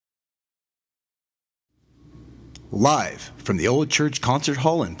Live from the Old Church Concert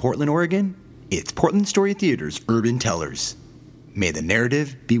Hall in Portland, Oregon, it's Portland Story Theater's Urban Tellers. May the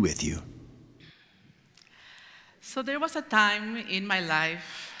narrative be with you. So there was a time in my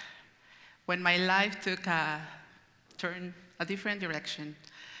life when my life took a different direction,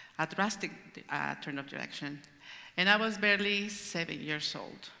 a drastic turn of direction, and I was barely 7 years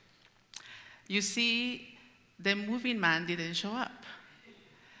old. You see, the moving man didn't show up.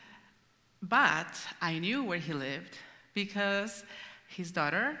 But I knew where he lived because his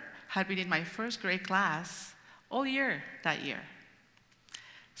daughter had been in my first grade class all year that year.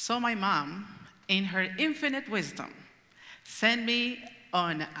 So my mom, in her infinite wisdom, sent me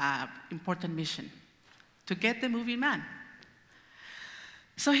on an important mission to get the moving man.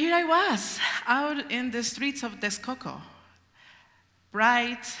 So here I was, out in the streets of Texcoco,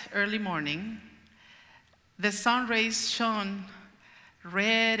 bright early morning. The sun rays shone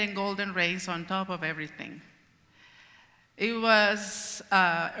red and golden rays on top of everything. It was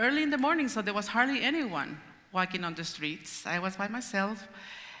early in the morning, so there was hardly anyone walking on the streets. I was by myself,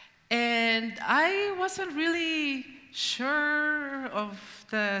 and I wasn't really sure of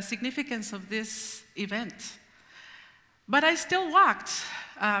the significance of this event. But I still walked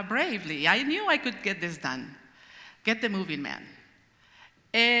bravely. I knew I could get this done, get the moving man.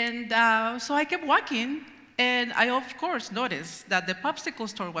 And so I kept walking. And I, of course, noticed that the popsicle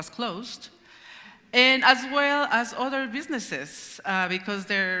store was closed, and as well as other businesses, because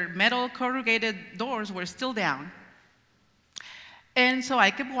their metal corrugated doors were still down. And so I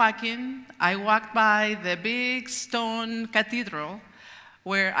kept walking. I walked by the big stone cathedral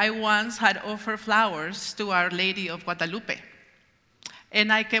where I once had offered flowers to Our Lady of Guadalupe.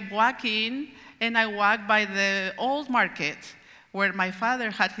 And I kept walking, and I walked by the old market where my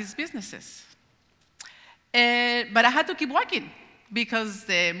father had his businesses. But I had to keep walking because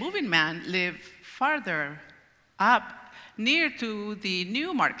the moving man lived farther up near to the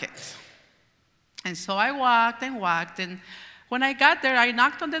new market. And so I walked, and when I got there, I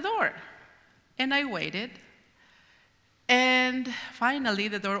knocked on the door, and I waited. And finally,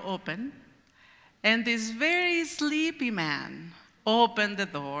 the door opened, and this very sleepy man opened the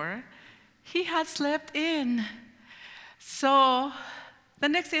door. He had slept in. So the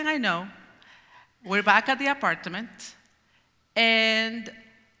next thing I know, we're back at the apartment, and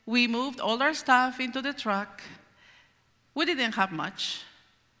we moved all our stuff into the truck. We didn't have much,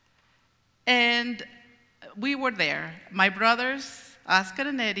 and we were there. My brothers, Oscar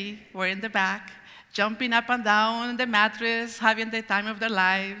and Eddie, were in the back, jumping up and down on the mattress, having the time of their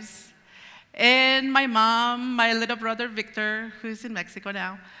lives. And my mom, my little brother Victor, who's in Mexico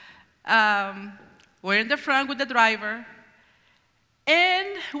now, were in the front with the driver, and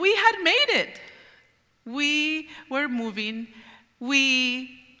we had made it. We were moving.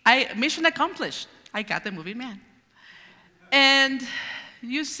 Mission accomplished. I got the moving man. And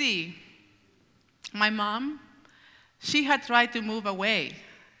you see, my mom, she had tried to move away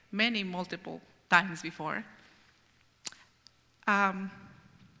multiple times before.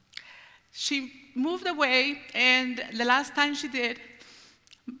 She moved away, and the last time she did,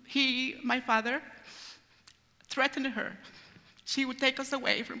 my father, threatened her. She would take us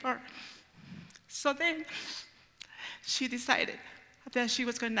away from her. So then she decided that she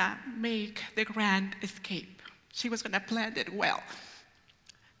was going to make the grand escape. She was going to plan it well.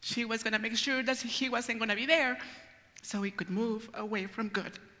 She was going to make sure that he wasn't going to be there so we could move away from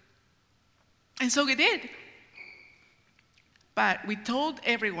good. And so we did. But we told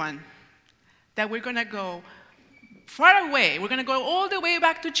everyone that we're going to go far away. We're going to go all the way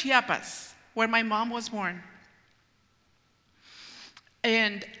back to Chiapas, where my mom was born.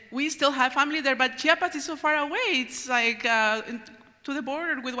 And we still have family there, but Chiapas is so far away. It's like to the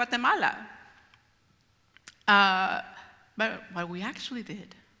border with Guatemala. But what we actually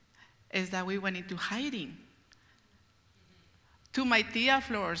did is that we went into hiding to my tia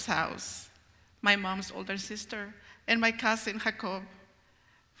Flor's house, my mom's older sister, and my cousin Jacob.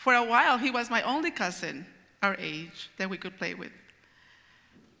 For a while, he was my only cousin our age that we could play with.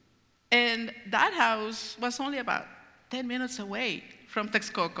 And that house was only about 10 minutes away from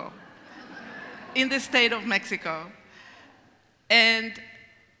Texcoco, in the state of Mexico. And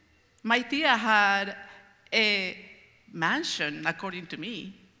my tia had a mansion, according to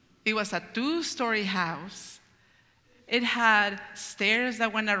me. It was a 2-story house. It had stairs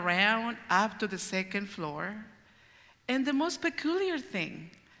that went around up to the 2nd floor. And the most peculiar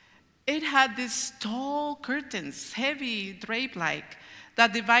thing, it had these tall curtains, heavy drape-like,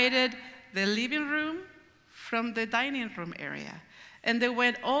 that divided the living room from the dining room area. And they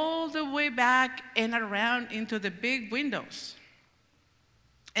went all the way back and around into the big windows.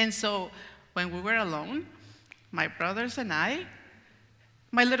 And so when we were alone, my brothers and I,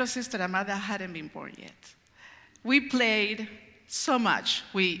 my little sister Amada hadn't been born yet. We played so much.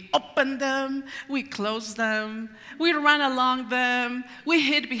 We opened them, we closed them, we ran along them, we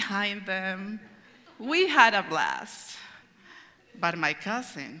hid behind them. We had a blast. But my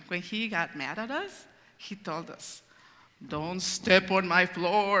cousin, when he got mad at us, he told us, "Don't step on my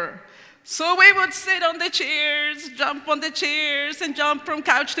floor." So we would sit on the chairs, jump on the chairs, and jump from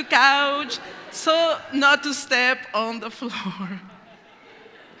couch to couch, so not to step on the floor.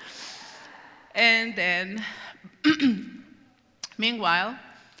 And then, meanwhile,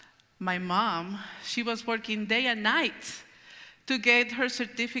 my mom, she was working day and night to get her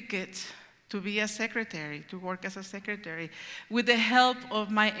certificate to be a secretary, to work as a secretary, with the help of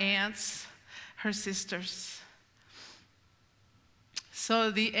my aunts, her sisters.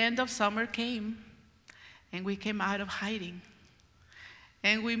 So the end of summer came, and we came out of hiding.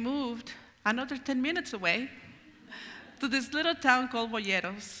 And we moved another 10 minutes away to this little town called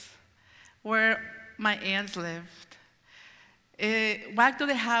Boyeros, where my aunts lived. Back to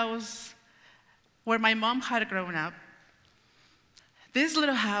the house where my mom had grown up. This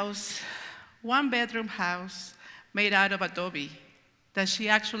little house, one-bedroom house made out of adobe that she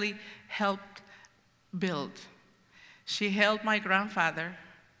actually helped build. She helped my grandfather.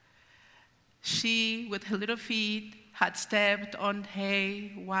 She, with her little feet, had stepped on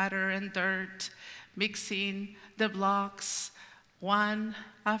hay, water, and dirt, mixing the blocks one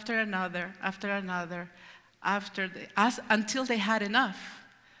after another, until they had enough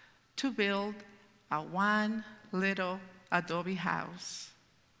to build a one little adobe house.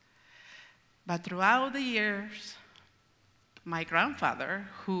 But throughout the years, my grandfather,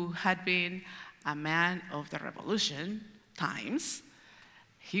 who had been a man of the revolution times,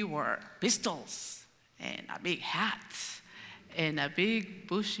 he wore pistols and a big hat and a big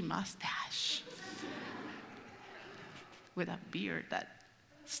bushy mustache with a beard that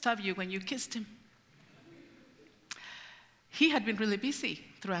stabbed you when you kissed him. He had been really busy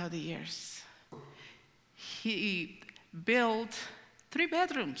throughout the years. He built 3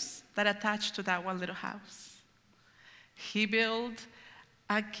 bedrooms that attached to that one little house. He built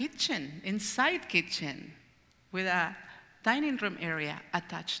a kitchen, inside kitchen, with a dining room area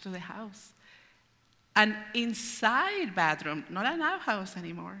attached to the house. An inside bathroom, not an outhouse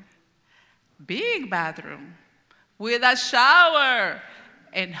anymore. Big bathroom with a shower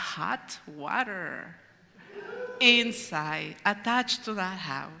and hot water inside, attached to that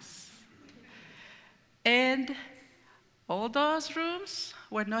house. And all those rooms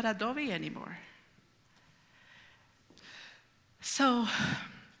were not adobe anymore. So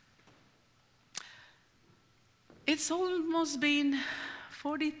it's almost been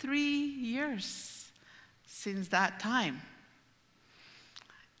 43 years since that time.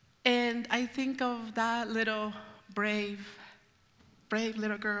 And I think of that little brave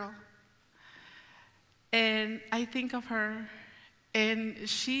little girl. And I think of her, and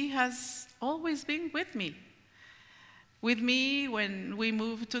she has always been with me. With me when we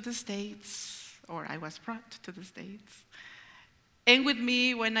moved to the States, or I was brought to the States. And with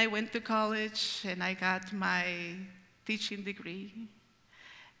me when I went to college and I got my teaching degree.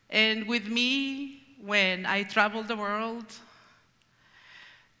 And with me when I traveled the world.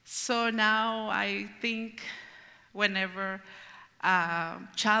 So now I think whenever a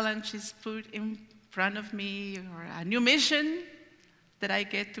challenge is put in front of me or a new mission that I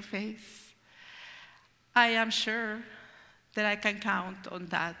get to face, I am sure that I can count on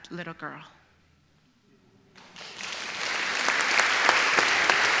that little girl.